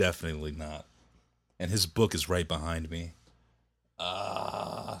is definitely not. And his book is right behind me.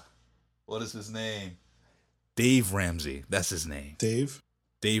 What is his name? Dave Ramsey. That's his name. Dave?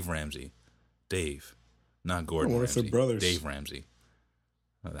 Dave Ramsey. Dave. Not Gordon I wonder Ramsay. if they're brothers. Dave Ramsey.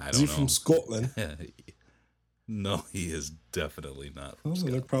 I don't know. Is he from Scotland? No, he is definitely not from Oh,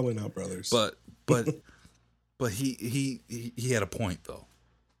 Scotland. they're probably not brothers. But he had a point, though.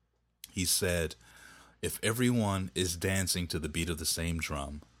 He said, if everyone is dancing to the beat of the same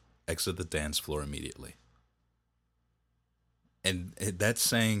drum, exit the dance floor immediately. And that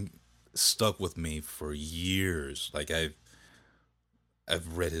saying stuck with me for years. Like,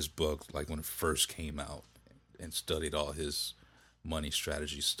 I've read his book, like, when it first came out, and studied all his money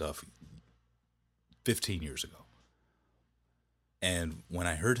strategy stuff 15 years ago. And when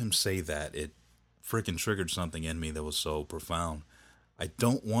I heard him say that, it freaking triggered something in me that was so profound. I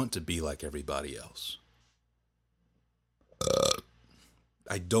don't want to be like everybody else.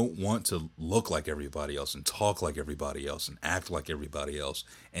 I don't want to look like everybody else and talk like everybody else and act like everybody else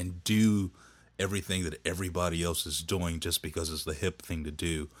and do everything that everybody else is doing just because it's the hip thing to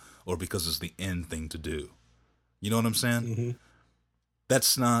do or because it's the end thing to do. You know what I'm saying? Mm-hmm.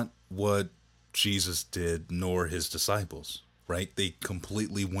 That's not what Jesus did, nor his disciples, right? They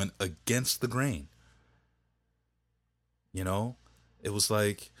completely went against the grain. You know, it was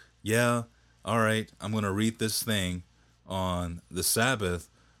like, yeah, all right, I'm going to read this thing on the Sabbath,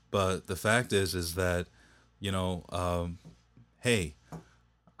 but the fact is that, you know, hey,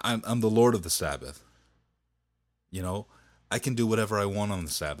 I'm the Lord of the Sabbath. You know, I can do whatever I want on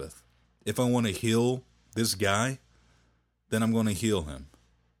the Sabbath. If I want to heal this guy, then I'm going to heal him.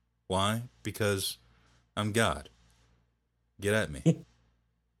 Why? Because I'm God. Get at me.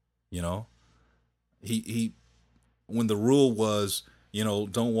 You know, he when the rule was, you know,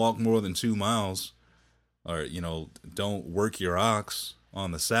 don't walk more than 2 miles, or, you know, don't work your ox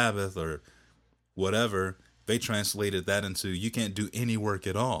on the Sabbath or whatever, they translated that into you can't do any work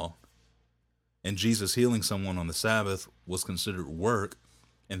at all. And Jesus healing someone on the Sabbath was considered work,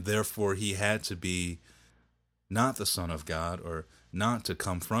 and therefore he had to be not the Son of God or not to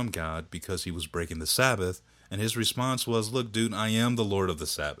come from God because he was breaking the Sabbath. And his response was, look, dude, I am the Lord of the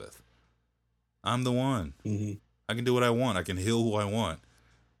Sabbath. I'm the one. Mm-hmm. I can do what I want. I can heal who I want.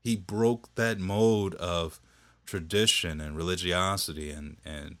 He broke that mode of tradition and religiosity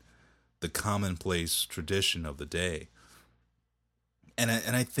and the commonplace tradition of the day. And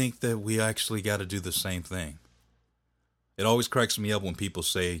I think that we actually got to do the same thing. It always cracks me up when people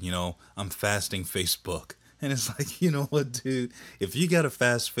say, you know, I'm fasting Facebook. And it's like, you know what, dude? If you got to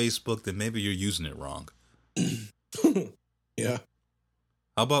fast Facebook, then maybe you're using it wrong. Yeah.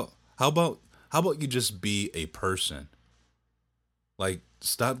 How about you just be a person? Like,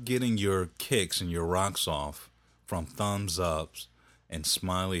 stop getting your kicks and your rocks off from thumbs ups and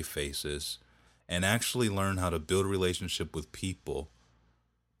smiley faces and actually learn how to build a relationship with people,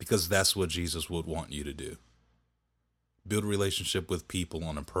 because that's what Jesus would want you to do. Build a relationship with people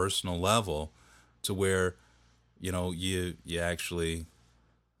on a personal level to where, you know, you actually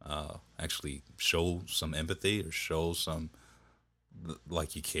show some empathy or show some,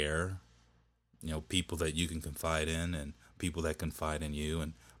 like, you care. You know, people that you can confide in and people that confide in you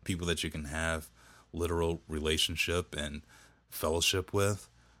and people that you can have literal relationship and fellowship with.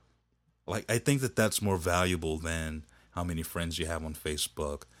 Like, I think that that's more valuable than how many friends you have on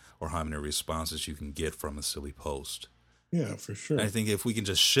Facebook or how many responses you can get from a silly post. Yeah, for sure. And I think if we can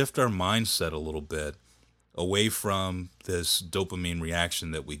just shift our mindset a little bit away from this dopamine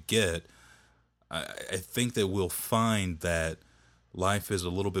reaction that we get, I think that we'll find that life is a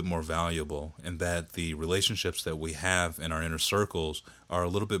little bit more valuable and that the relationships that we have in our inner circles are a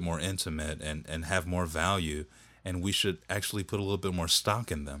little bit more intimate and have more value, and we should actually put a little bit more stock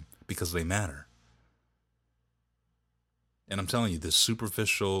in them because they matter. And I'm telling you, this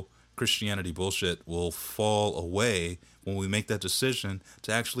superficial Christianity bullshit will fall away when we make that decision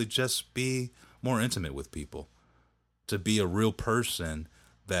to actually just be more intimate with people, to be a real person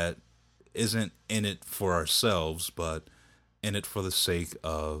that isn't in it for ourselves, but in it for the sake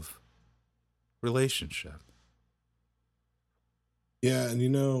of relationship. Yeah, and you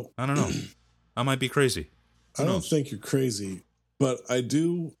know, I don't know. I might be crazy. I don't think you're crazy, but I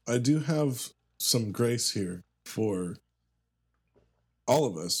do have some grace here for all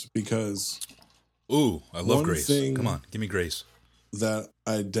of us, because ooh, I love one grace. thing Come on, give me grace. that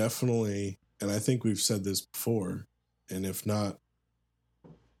I definitely, and I think we've said this before, and if not,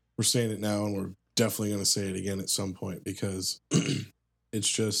 we're saying it now, and we're definitely going to say it again at some point, because it's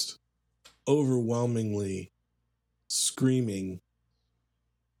just overwhelmingly screaming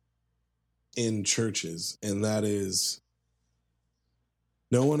in churches, and that is,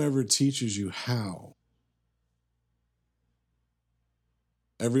 no one ever teaches you how.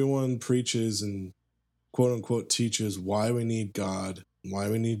 Everyone preaches and quote unquote teaches why we need God, why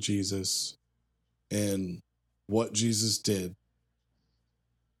we need Jesus, and what Jesus did.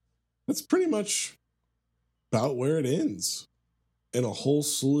 That's pretty much about where it ends in a whole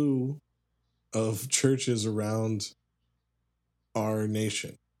slew of churches around our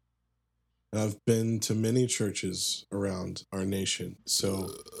nation. And I've been to many churches around our nation, so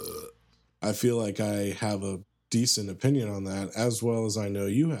I feel like I have a decent opinion on that, as well as I know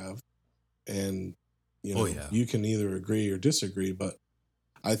you have. And, you know, you can either agree or disagree, but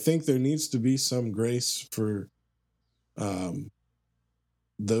I think there needs to be some grace for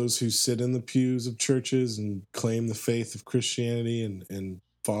those who sit in the pews of churches and claim the faith of Christianity and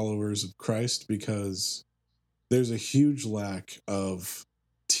followers of Christ, because there's a huge lack of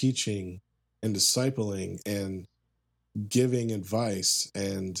teaching and discipling and giving advice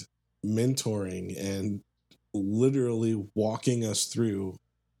and mentoring and literally walking us through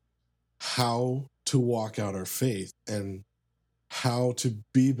how to walk out our faith and how to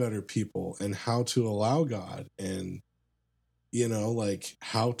be better people and how to allow God and, you know, like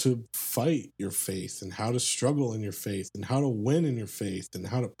how to fight your faith and how to struggle in your faith and how to win in your faith and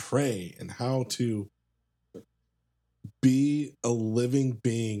how to pray and how to be a living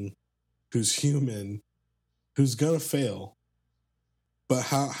being who's human, who's gonna fail, but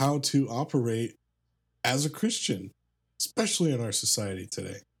how to operate as a Christian, especially in our society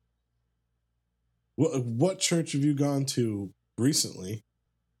today. What church have you gone to recently,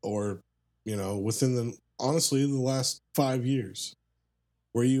 or, you know, within the last 5 years,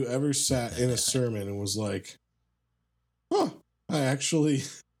 where you ever sat in a sermon and was like, huh, I actually,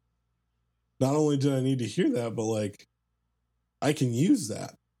 not only did I need to hear that, but like, I can use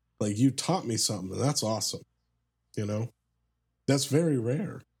that. Like, you taught me something, and that's awesome. You know, that's very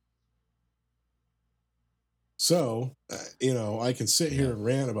rare. So, you know, I can sit here and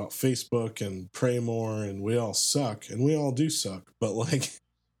rant about Facebook and pray more, and we all suck, and we all do suck. But like,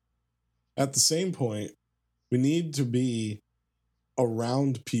 at the same point, we need to be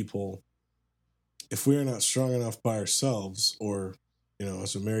around people. If we are not strong enough by ourselves, or, you know,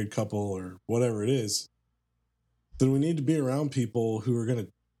 as a married couple or whatever it is, then we need to be around people who are going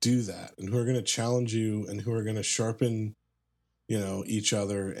to do that and who are going to challenge you and who are going to sharpen, you know, each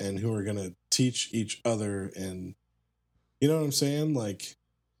other and who are going to teach each other. And you know what I'm saying? Like,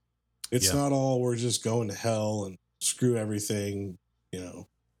 it's not all we're just going to hell and screw everything, you know.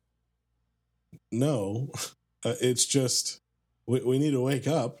 No, it's just we need to wake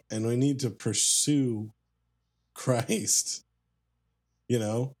up and we need to pursue Christ, you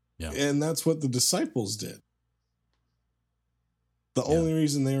know. And that's what the disciples did. The only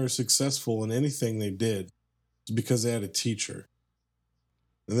reason they were successful in anything they did is because they had a teacher.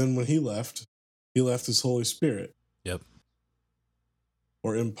 And then when he left his Holy Spirit. Yep.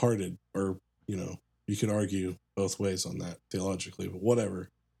 Or imparted, or, you know, you could argue both ways on that theologically, but whatever.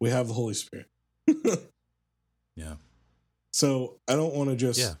 We have the Holy Spirit. Yeah. So I don't want to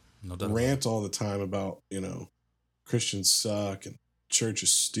just no doubt rant all the time about, you know, Christians suck and church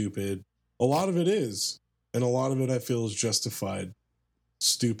is stupid. A lot of it is. And a lot of it I feel is justified,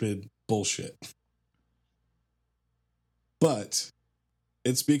 stupid bullshit. But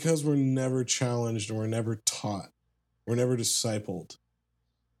it's because we're never challenged and we're never taught. We're never discipled.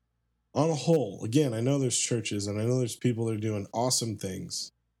 On a whole, again, I know there's churches and I know there's people that are doing awesome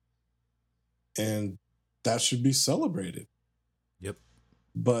things. And that should be celebrated. Yep.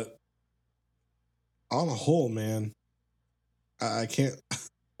 But on a whole, man, I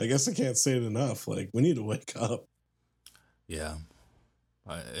guess I can't say it enough. Like, we need to wake up. Yeah.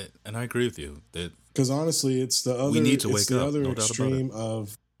 And I agree with you. Because honestly, it's the other, we need to wake it's the up, other no doubt extreme about it.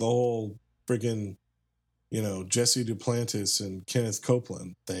 of the whole freaking, you know, Jesse Duplantis and Kenneth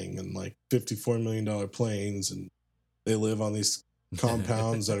Copeland thing, and like $54 million planes, and they live on these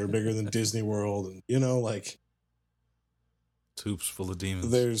compounds that are bigger than Disney World, and, you know, like, tubes full of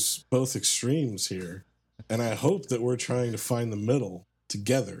demons. There's both extremes here, and I hope that we're trying to find the middle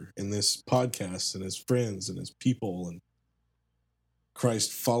together in this podcast and as friends and as people and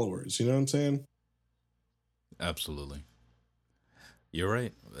Christ followers. You know what I'm saying? Absolutely. You're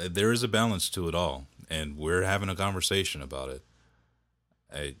right. There is a balance to it all, and we're having a conversation about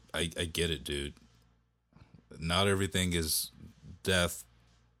it. I get it, dude. Not everything is death,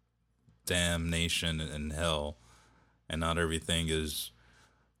 damnation, and hell, and not everything is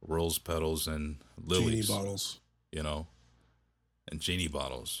rose petals and lilies. Genie bottles. You know, and genie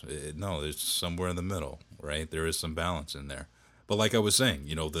bottles. No, it's somewhere in the middle, right? There is some balance in there. But like I was saying,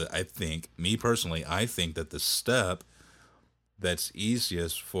 you know, I think that the step that's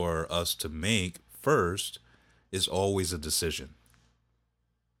easiest for us to make first is always a decision.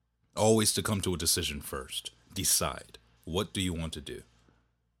 Always to come to a decision first. Decide. What do you want to do?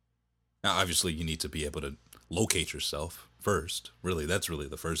 Now, obviously, you need to be able to locate yourself first. Really, that's really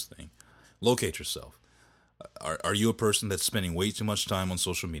the first thing. Locate yourself. Are you a person that's spending way too much time on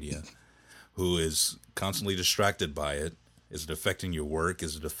social media, who is constantly distracted by it? Is it affecting your work?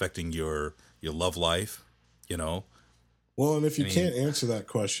 Is it affecting your love life? You know? Well, and if you can't answer that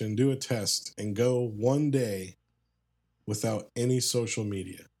question, do a test and go one day without any social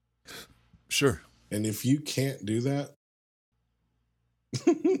media. Sure. And if you can't do that,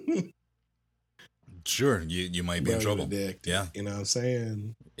 Sure, you might be in trouble. Addicted, Yeah. you know what I'm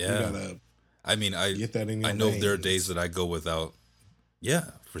saying? Yeah. You gotta I mean, get that in your I know there are veins. days that I go without. Yeah,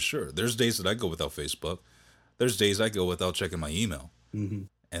 for sure. There's days that I go without Facebook. There's days I go without checking my email. Mm-hmm.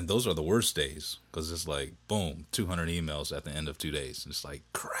 And those are the worst days because it's like, boom, 200 emails at the end of 2 days. It's like,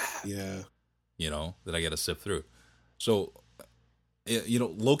 crap, Yeah. that I got to sift through. So,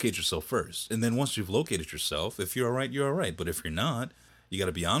 locate yourself first. And then once you've located yourself, if you're all right, you're all right. But if you're not, you got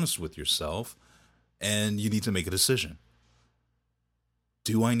to be honest with yourself and you need to make a decision.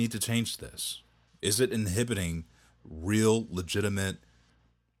 Do I need to change this? Is it inhibiting real, legitimate,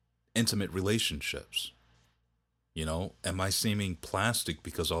 intimate relationships? Am I seeming plastic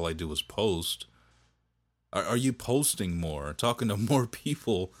because all I do is post? Are you posting more, talking to more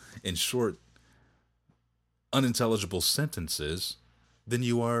people in short, unintelligible sentences than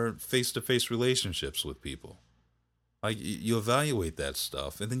you are face-to-face relationships with people? Like, you evaluate that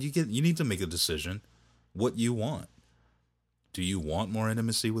stuff, and then you need to make a decision what you want. Do you want more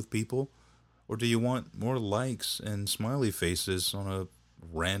intimacy with people, or do you want more likes and smiley faces on a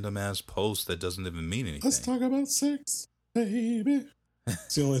random-ass post that doesn't even mean anything? Let's talk about sex, baby.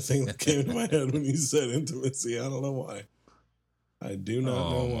 It's the only thing that came to my head when you said intimacy. I don't know why. I do not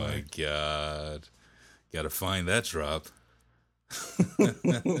know why. Oh my God. Gotta find that drop.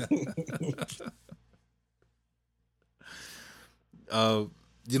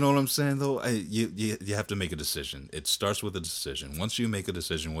 You know what I'm saying, though? You have to make a decision. It starts with a decision. Once you make a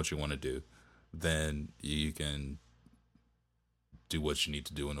decision what you want to do, then you can do what you need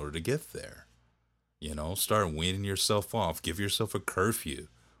to do in order to get there. Start weaning yourself off. Give yourself a curfew.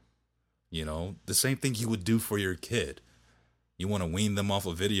 The same thing you would do for your kid. You want to wean them off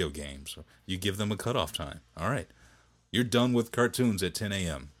of video games. You give them a cutoff time. All right. You're done with cartoons at 10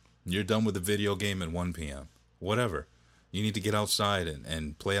 a.m. You're done with the video game at 1 p.m. Whatever. You need to get outside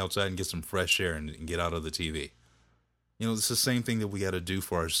and play outside and get some fresh air and get out of the TV. It's the same thing that we got to do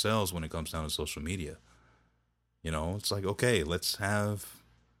for ourselves when it comes down to social media. It's like, okay, let's have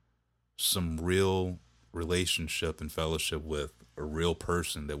some real relationship and fellowship with a real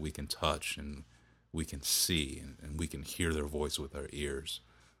person that we can touch and we can see and we can hear their voice with our ears.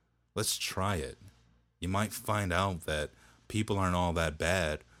 Let's try it. You might find out that people aren't all that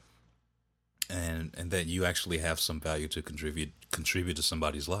bad and that you actually have some value to contribute to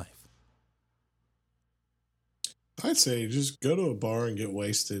somebody's life. I'd say just go to a bar and get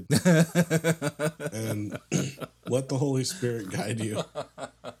wasted and let the Holy Spirit guide you.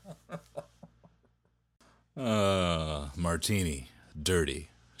 Martini, dirty,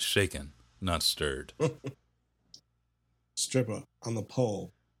 shaken, not stirred. Stripper on the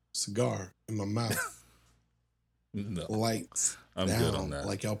pole, cigar in my mouth. No, Lights I'm down good on that.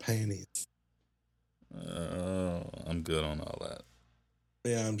 like your panties. I'm good on all that.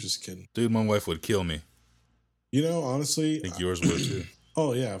 Yeah, I'm just kidding. Dude, my wife would kill me. Honestly, I think yours would too.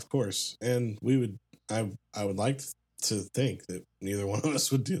 Oh yeah, of course. And we would. I would like to think that neither one of us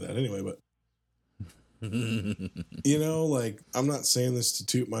would do that anyway. But like, I'm not saying this to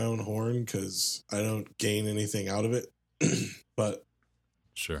toot my own horn because I don't gain anything out of it. But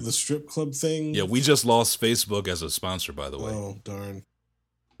Sure. the strip club thing. Yeah, we just lost Facebook as a sponsor, by the way. Oh darn!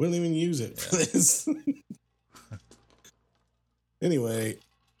 We don't even use it for this. Anyway,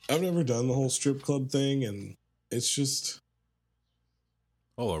 I've never done the whole strip club thing, and it's just.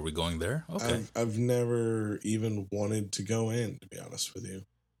 Oh, are we going there? Okay. I've never even wanted to go in, to be honest with you.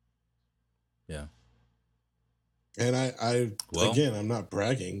 Yeah. And Well, again, I'm not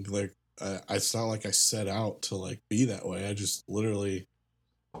bragging. Like, it's not like I set out to like be that way. I just literally,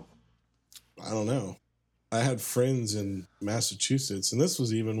 I don't know. I had friends in Massachusetts, and this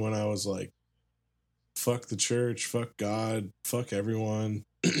was even when I was like, fuck the church, fuck God, fuck everyone.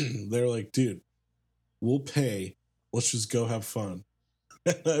 They're like, dude, we'll pay. Let's just go have fun.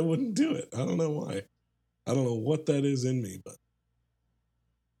 And I wouldn't do it. I don't know why. I don't know what that is in me, but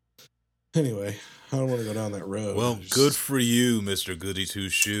anyway, I don't want to go down that road. well, good for you, Mr. Goody Two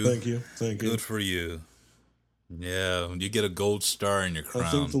Shoe. Thank you. Thank you. Good for you. Yeah, you get a gold star in your crown.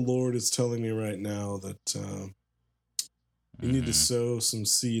 I think the Lord is telling me right now that you need to sow some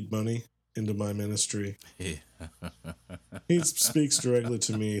seed money into my ministry. Yeah. He speaks directly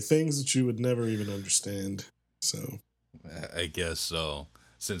to me, things that you would never even understand. So I guess so.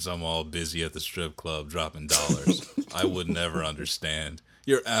 Since I'm all busy at the strip club dropping dollars, I would never understand.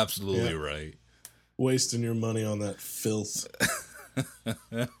 You're absolutely right. wasting your money on that filth.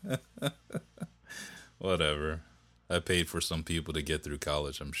 Whatever. I paid for some people to get through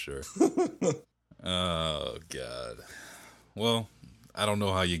college, I'm sure. Oh, God. Well, I don't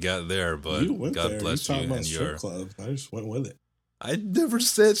know how you got there, but You went God there. bless you you talking about and strip your... club. I just went with it. I never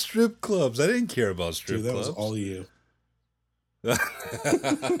said strip clubs. I didn't care about strip Dude, that clubs. was all you.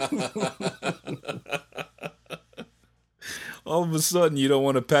 All of a sudden, you don't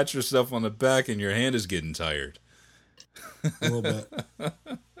want to pat yourself on the back and your hand is getting tired. A little bit.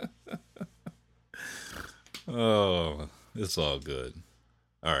 Oh, it's all good.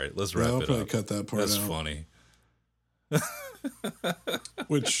 All right, let's wrap I'll it probably up. cut that part That's out. funny.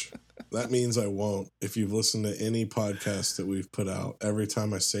 Which, that means I won't. If you've listened to any podcast that we've put out, every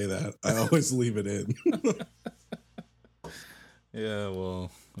time I say that, I always leave it in. Yeah, well,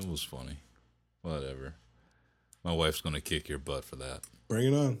 it was funny. Whatever. My wife's going to kick your butt for that.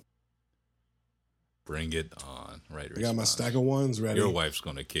 Bring it on. Bring it on. Right. I got my stack of ones ready. Your wife's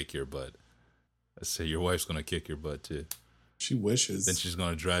going to kick your butt. I say your wife's going to kick your butt too. She wishes. Then she's going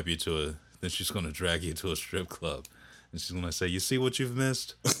to drag you to a strip club. And she's going to say, "You see what you've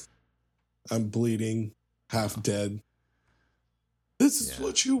missed?" I'm bleeding, half dead. This is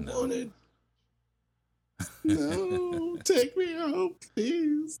what you wanted. No, take me home,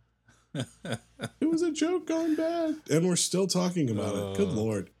 please. It was a joke gone bad. And we're still talking about it. Good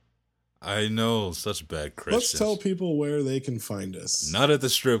Lord. I know, such bad Christians. Let's tell people where they can find us. Not at the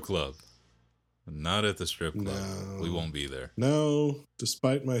strip club. Not at the strip club. No. We won't be there. No,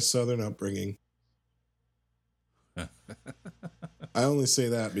 despite my southern upbringing. I only say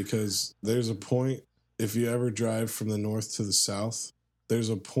that because there's a point, if you ever drive from the north to the south, there's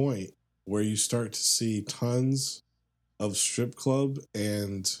a point where you start to see tons of strip club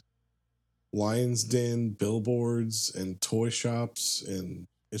and Lion's Den billboards and toy shops, and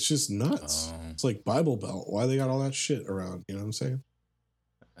it's just nuts. It's like Bible Belt. Why they got all that shit around? You know what I'm saying?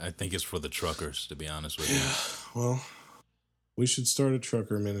 I think it's for the truckers, to be honest with you. Well, we should start a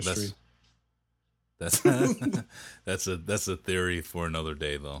trucker ministry. That's that's a theory for another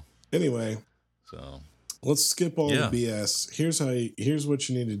day, though. Anyway, so let's skip all the BS. Here's what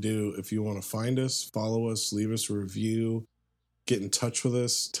you need to do if you want to find us, follow us, leave us a review, get in touch with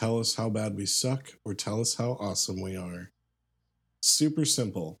us, tell us how bad we suck, or tell us how awesome we are. Super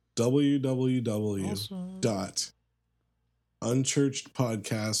simple.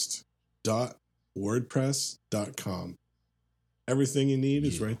 www.unchurchedpodcast.wordpress.com. Everything you need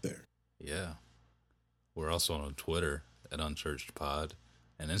is right there. Yeah. We're also on Twitter at UnchurchedPod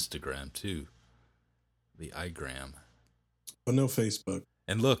and Instagram too. The iGram. But no Facebook.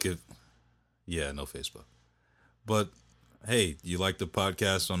 And look, no Facebook. But hey, you like the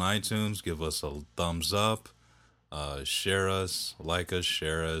podcast on iTunes? Give us a thumbs up. Share us, like us,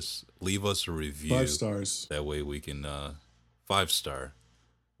 share us, leave us a review. 5 stars. That way we can 5-star.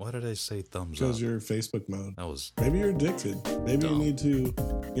 Why did I say thumbs up? Because you're Facebook mode. That was maybe you're addicted. Maybe dumb. you need to,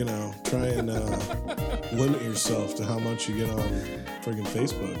 try and limit yourself to how much you get on friggin'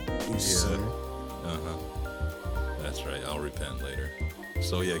 Facebook. You sinner. That's right. I'll repent later.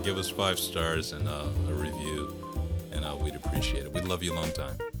 So yeah, give us 5 stars and a review, and we'd appreciate it. We'd love you a long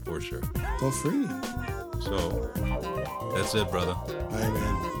time for sure. Feel free. So that's it, brother. Hi,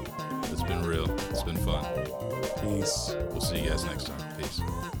 man. It's been real. It's been fun. Peace. We'll see you guys next time. Peace.